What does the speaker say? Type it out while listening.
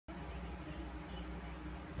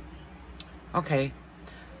Okay.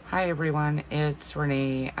 Hi everyone, it's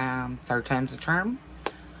Renee, third time's a charm.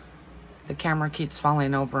 The camera keeps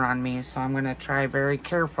falling over on me, so I'm going to try very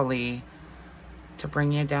carefully to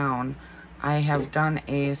bring you down. I have done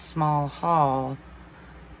a small haul.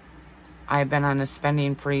 I've been on a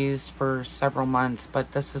spending freeze for several months,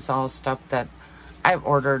 but this is all stuff that I've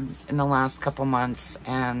ordered in the last couple months,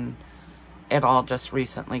 and it all just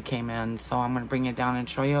recently came in. So I'm going to bring you down and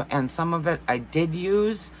show you. And some of it I did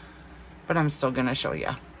use, but I'm still going to show you.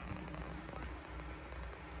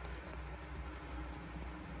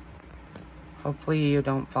 Hopefully you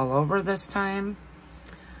don't fall over this time.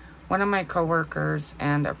 One of my coworkers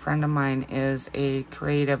and a friend of mine is a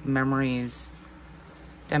creative memories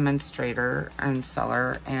demonstrator and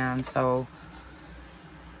seller, and so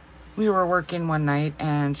we were working one night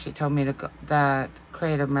and she told me that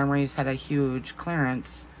Creative Memories had a huge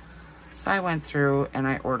clearance. So I went through and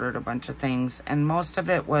I ordered a bunch of things, and most of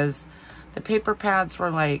it was, the paper pads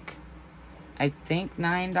were like, I think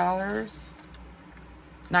 $9,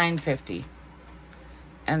 $9.50.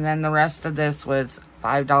 And then the rest of this was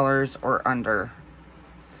 $5 or under.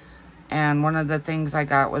 And one of the things I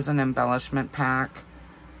got was an embellishment pack.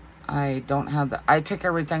 I took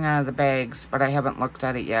everything out of the bags, but I haven't looked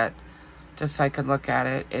at it yet, just so I could look at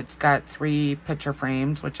it. It's got 3 picture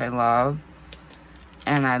frames, which I love.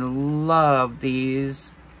 And I love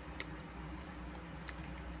these.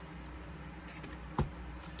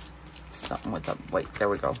 Something with a, wait, there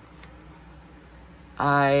we go.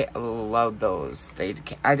 I love those.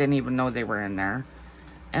 I didn't even know they were in there.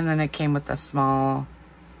 And then it came with a small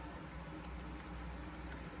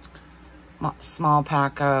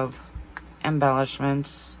pack of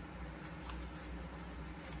embellishments.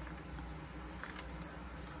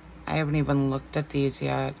 I haven't even looked at these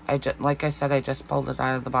yet. Like I said, I just pulled it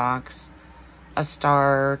out of the box. A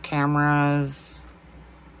star, cameras.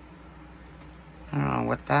 I don't know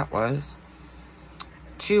what that was.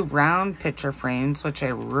 2 round picture frames, which I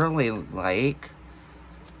really like.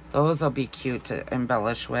 Those will be cute to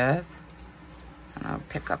embellish with. And I'll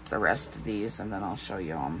pick up the rest of these and then I'll show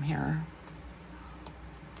you them here.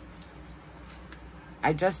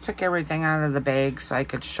 I just took everything out of the bag so I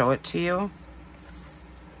could show it to you.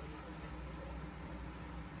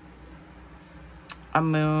 A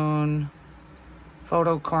moon,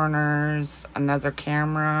 photo corners, another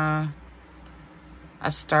camera, a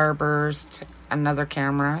starburst, another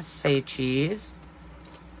camera, say cheese,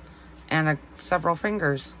 and several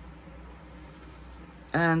fingers.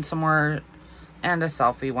 And some more, and a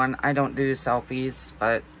selfie one. I don't do selfies,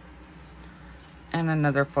 but, and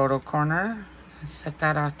another photo corner. Set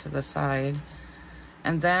that off to the side.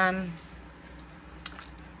 And then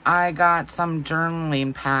I got some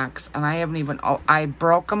journaling packs, and I haven't even, I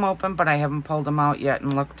broke them open, but I haven't pulled them out yet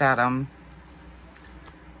and looked at them.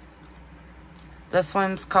 This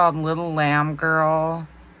one's called Little Lamb Girl.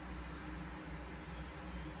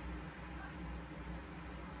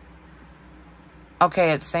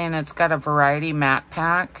 Okay, it's saying it's got a variety matte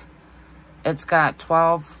pack. It's got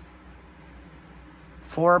 12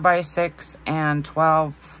 4x6 and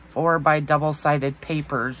 12 4x double-sided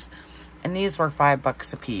papers. And these were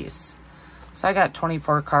 $5 a piece. So I got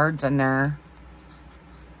 24 cards in there.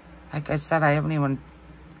 Like I said, I haven't even,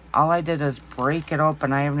 all I did is break it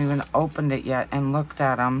open. I haven't even opened it yet and looked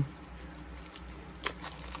at them.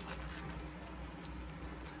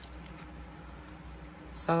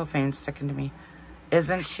 Cellophane sticking to me.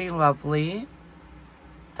 Isn't she lovely?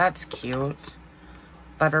 That's cute.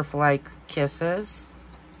 Butterfly kisses.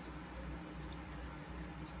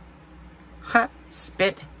 Ha!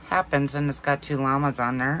 Spit happens, and it's got 2 llamas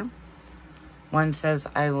on there. One says,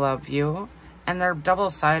 I love you. And they're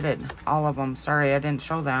double-sided, all of them. Sorry, I didn't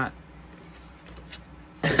show that.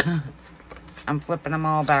 I'm flipping them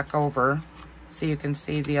all back over so you can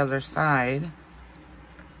see the other side.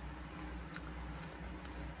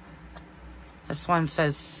 This one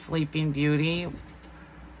says Sleeping Beauty,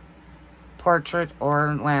 portrait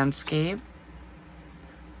or landscape.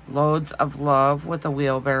 Loads of love with a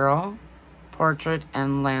wheelbarrow, portrait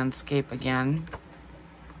and landscape again.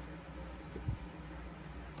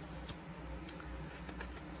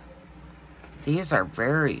 These are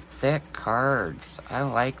very thick cards. I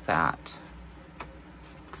like that.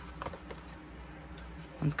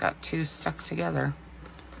 One's got 2 stuck together.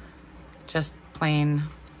 Just plain.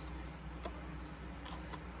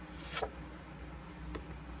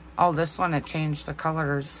 Oh, this one, it changed the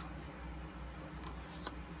colors.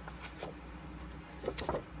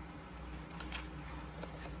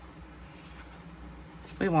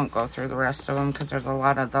 We won't go through the rest of them because there's a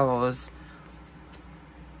lot of those.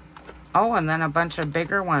 Oh, and then a bunch of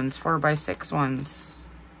bigger ones, 4x6 ones.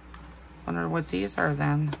 Wonder what these are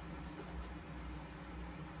then.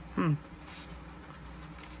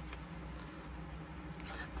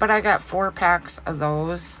 But I got 4 packs of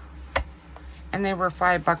those, and they were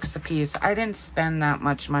 $5 a piece. I didn't spend that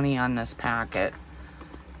much money on this packet.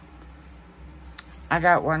 I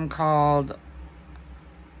got one called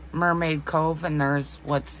Mermaid Cove, and there's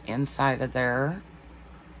what's inside of there.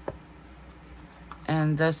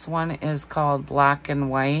 And this one is called Black and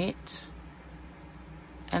White.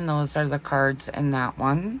 And those are the cards in that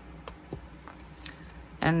one.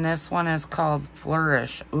 And this one is called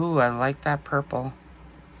Flourish. Ooh, I like that purple.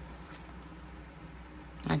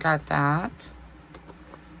 I got that.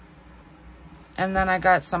 And then I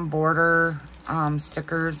got some border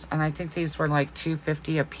stickers, and I think these were like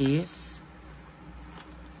 $2.50 a piece.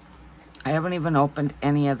 I haven't even opened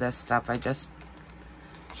any of this stuff.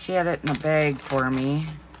 She had it in a bag for me.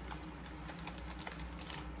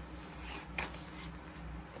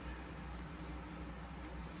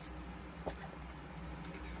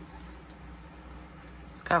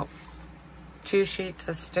 Got 2 sheets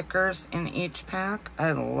of stickers in each pack.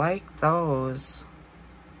 I like those.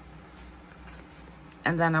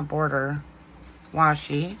 And then a border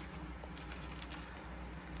washi.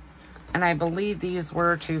 And I believe these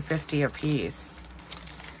were $2.50 a piece.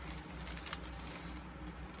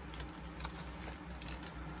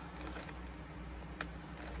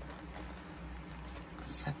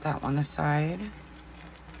 Set that one aside.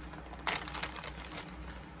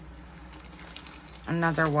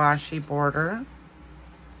 Another washi border.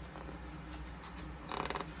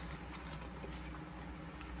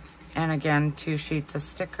 And again, 2 sheets of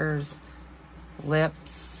stickers,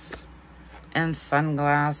 lips, and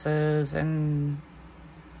sunglasses, and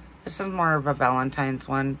this is more of a Valentine's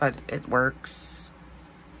one, but it works.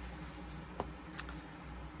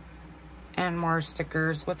 And more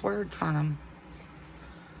stickers with words on them.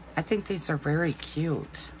 I think these are very cute.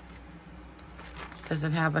 Does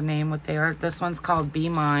it have a name what they are? This one's called Be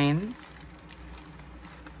Mine.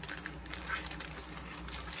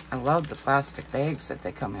 I love the plastic bags that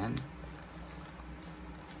they come in.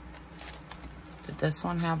 Did this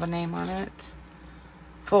one have a name on it?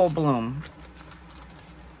 Full Bloom.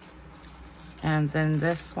 And then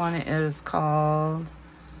this one is called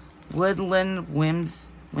Woodland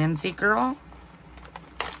Whimsy Girl.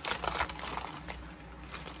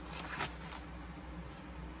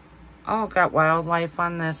 Oh, got wildlife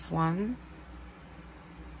on this one.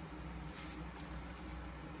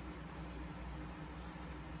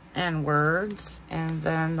 And words, and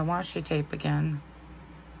then the washi tape again.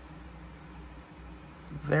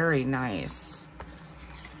 Very nice.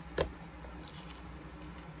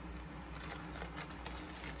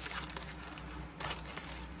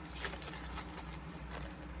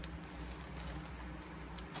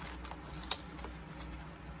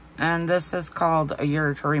 And this is called A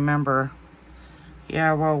Year to Remember.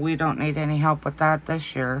 Yeah, well, we don't need any help with that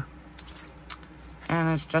this year.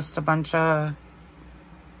 And it's just a bunch of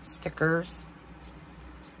stickers.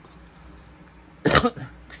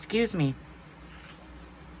 Excuse me.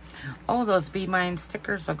 Oh, those Be Mine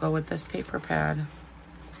stickers will go with this paper pad.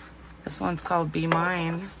 This one's called Be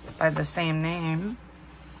Mine by the same name.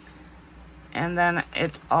 And then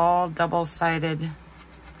it's all double-sided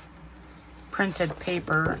printed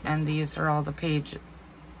paper, and these are all the pages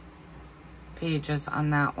on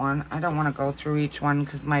that one. I don't want to go through each one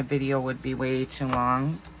because my video would be way too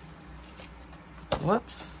long.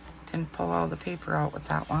 Whoops, didn't pull all the paper out with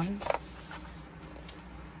that one.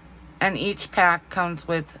 And each pack comes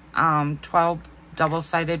with 12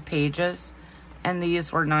 double-sided pages, and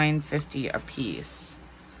these were $9.50 a piece.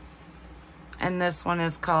 And this one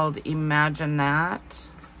is called Imagine That.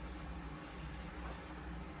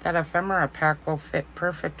 That ephemera pack will fit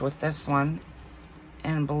perfect with this one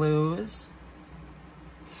in blues.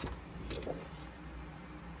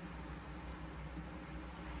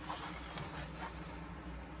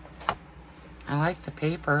 I like the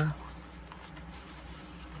paper.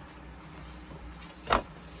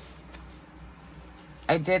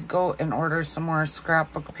 I did go and order some more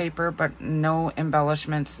scrapbook paper, but no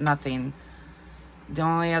embellishments, nothing. The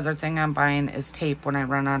only other thing I'm buying is tape when I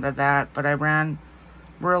run out of that, but I ran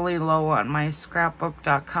really low on my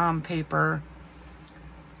scrapbook.com paper,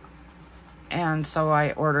 and so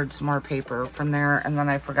I ordered some more paper from there, and then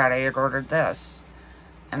I forgot I had ordered this,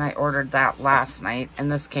 and I ordered that last night,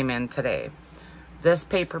 and this came in today. This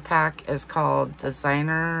paper pack is called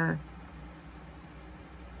Designer,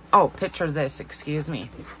 oh, picture this, excuse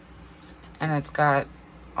me, and it's got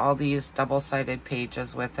all these double-sided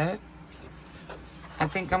pages with it. I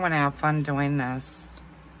think I'm gonna have fun doing this.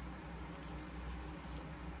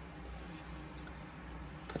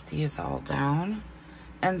 Put these all down.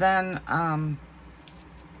 And then, I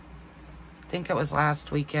think it was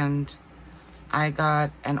last weekend, I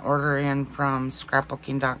got an order in from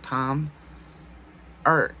scrapbooking.com,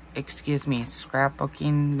 or excuse me,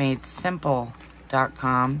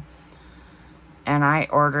 scrapbookingmadesimple.com, and I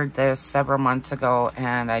ordered this several months ago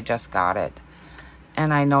and I just got it.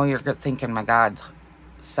 And I know you're thinking, my God,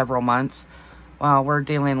 several months. Well, we're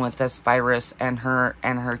dealing with this virus, and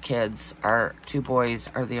her kids, our 2 boys,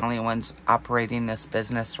 are the only ones operating this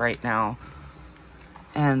business right now.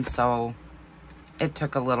 And so it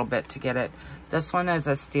took a little bit to get it. This one is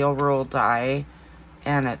a steel rule die,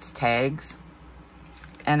 and it's tags.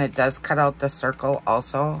 And it does cut out the circle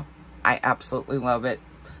also. I absolutely love it.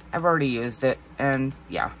 I've already used it, and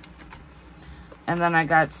yeah. And then I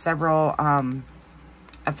got several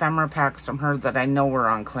ephemera packs from her that I know were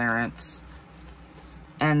on clearance.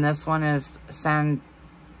 And this one is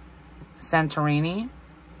Santorini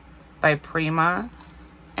by Prima,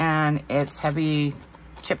 and it's heavy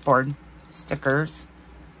chipboard stickers.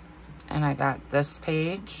 And I got this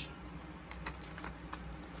page,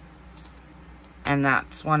 and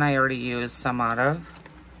that's one I already used some out of.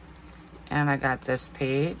 And I got this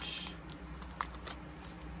page,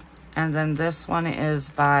 and then this one is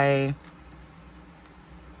by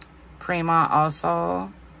Prima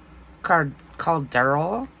also, called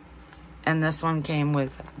Daryl, and this one came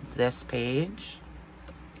with this page,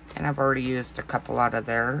 and I've already used a couple out of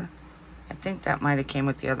there. I think that might have came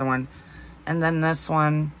with the other one. And then this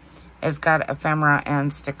one has got ephemera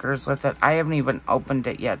and stickers with it. I haven't even opened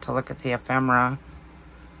it yet to look at the ephemera.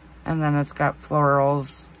 And then it's got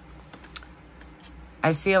florals.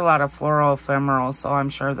 I see a lot of floral ephemeral, so I'm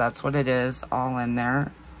sure that's what it is, all in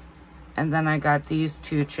there. And then I got these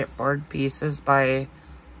 2 chipboard pieces by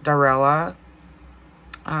Darella,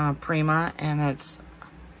 Prima, and it's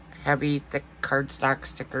heavy, thick cardstock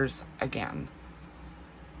stickers again.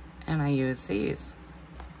 And I use these,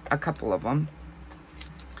 a couple of them.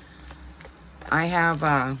 I have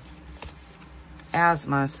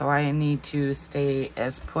asthma, so I need to stay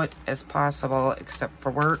as put as possible, except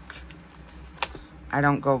for work. I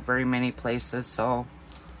don't go very many places, so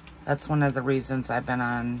that's one of the reasons I've been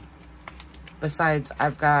on. Besides,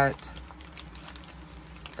 I've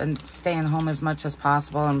been staying home as much as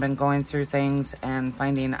possible and been going through things and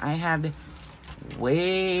finding I had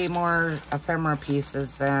way more ephemera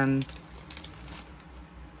pieces than,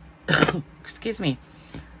 excuse me,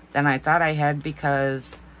 than I thought I had,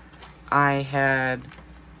 because I had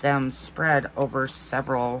them spread over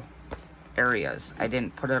several areas. I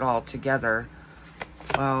didn't put it all together.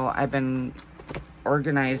 Well, I've been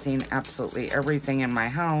organizing absolutely everything in my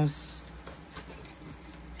house,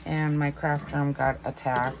 and my craft room got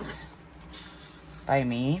attacked by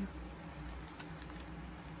me,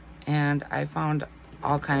 and I found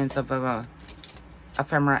all kinds of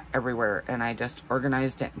ephemera everywhere, and I just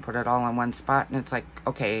organized it and put it all in one spot, and it's like,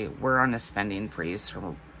 okay, we're on a spending freeze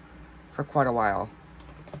for quite a while.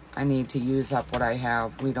 I need to use up what I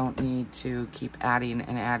have. We don't need to keep adding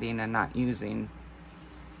and adding and not using.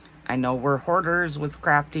 I know we're hoarders with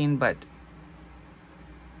crafting, but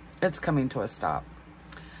it's coming to a stop.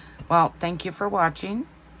 Well, thank you for watching,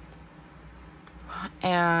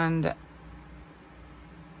 and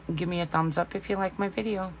give me a thumbs up if you like my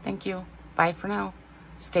video. Thank you. Bye for now.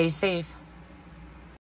 Stay safe.